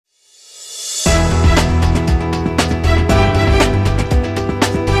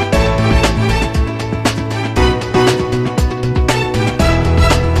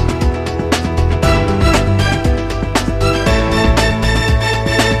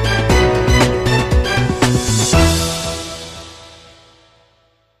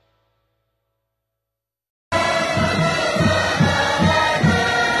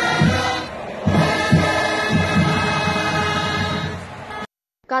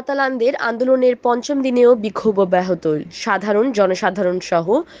কাতালানদের আন্দোলনের পঞ্চম দিনেও বিক্ষোভ অব্যাহত। সাধারণ জনসাধারণ সহ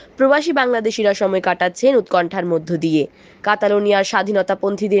প্রবাসী বাংলাদেশিরা সময় কাটাচ্ছেন উৎকণ্ঠার মধ্য দিয়ে। কাতালোনিয়ার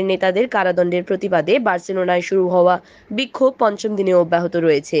স্বাধীনতাপন্থীদের নেতাদের কারাদণ্ডের প্রতিবাদে বার্সেলোনায় শুরু হওয়া বিক্ষোভ পঞ্চম দিনেও অব্যাহত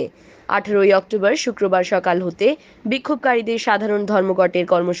রয়েছে। 18ই অক্টোবর শুক্রবার সকাল হতে বিক্ষোভকারীদের সাধারণ ধর্মঘটের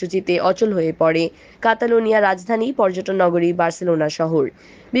কর্মসূচিতে অচল হয়ে পড়ে কাতালোনিয়া রাজধানী পর্যটন নগরী বার্সেলোনা শহর।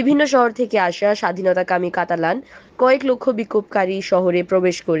 বিভিন্ন শহর থেকে আসা স্বাধীনতাকামী কাতালান কয়েক লক্ষ বিক্ষোভকারী শহরে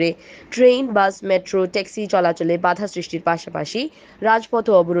প্রবেশ করে ট্রেন, বাস, মেট্রো, ট্যাক্সি চলাচলে বাধা সৃষ্টির পাশাপাশি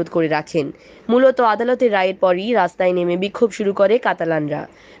রাজপথও অবরোধ করে রাখেন। মূলত আদালতের রায়ের পরই রাস্তায় নেমে বিক্ষোভ শুরু করে কাতালানরা।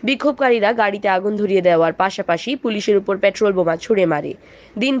 বিক্ষোভকারীরা গাড়িতে আগুন ধরিয়ে দেওয়ার পাশাপাশি পুলিশের উপর পেট্রোল বোমা ছুড়ে মারে।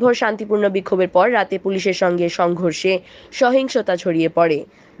 দিনভর শান্তিপূর্ণ বিক্ষোভের পর রাতে পুলিশের সঙ্গে সংঘর্ষে সহিংসতা ছড়িয়ে পড়ে।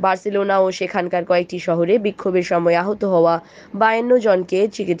 বার্সেলোনা ও সেখানকার কয়েকটি শহরে বিক্ষোভের সময় আহত হওয়া 52 জনকে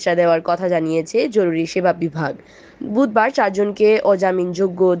চিকিৎসা দেওয়ার কথা জানিয়েছে জরুরি সেবা বিভাগ। বুধবার 4 জনকে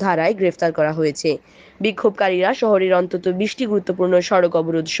অজামিনযোগ্য ধারায় গ্রেফতার করা হয়েছে। বিক্ষোভকারীরা শহরের অন্তত 20টি গুরুত্বপূর্ণ সড়ক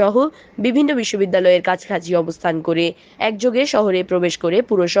অবরোধ সহ বিভিন্ন বিশ্ববিদ্যালয়ের কাছাকাছি অবস্থান করে একযোগে শহরে প্রবেশ করে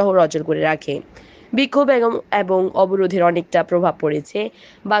পুরো শহর অচল করে রাখে। বিক্ষোভ এবং অবরোধের অনেকটা প্রভাব পড়েছে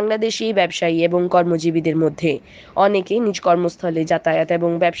বাংলাদেশি ব্যবসায়ী এবং কর্মজীবীদের মধ্যে। অনেকে নিজ কর্মস্থলে যাতায়াত এবং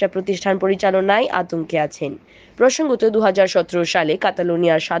ব্যবসা প্রতিষ্ঠান পরিচালনায় আতঙ্কে আছেন। প্রসঙ্গত 2017 সালে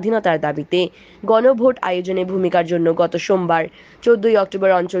কাতালোনিয়ার স্বাধীনতার দাবিতে গণভোট আয়োজনে ভূমিকার জন্য গত সোমবার 14ই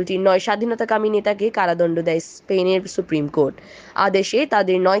অক্টোবর অঞ্চলটির 9 স্বাধীনতাকামী নেতাকে কারাদণ্ড দেয় স্পেনের সুপ্রিম কোর্ট। আদেশে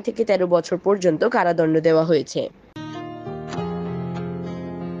তাদের 9 থেকে 13 বছর পর্যন্ত কারাদণ্ড দেওয়া হয়েছে।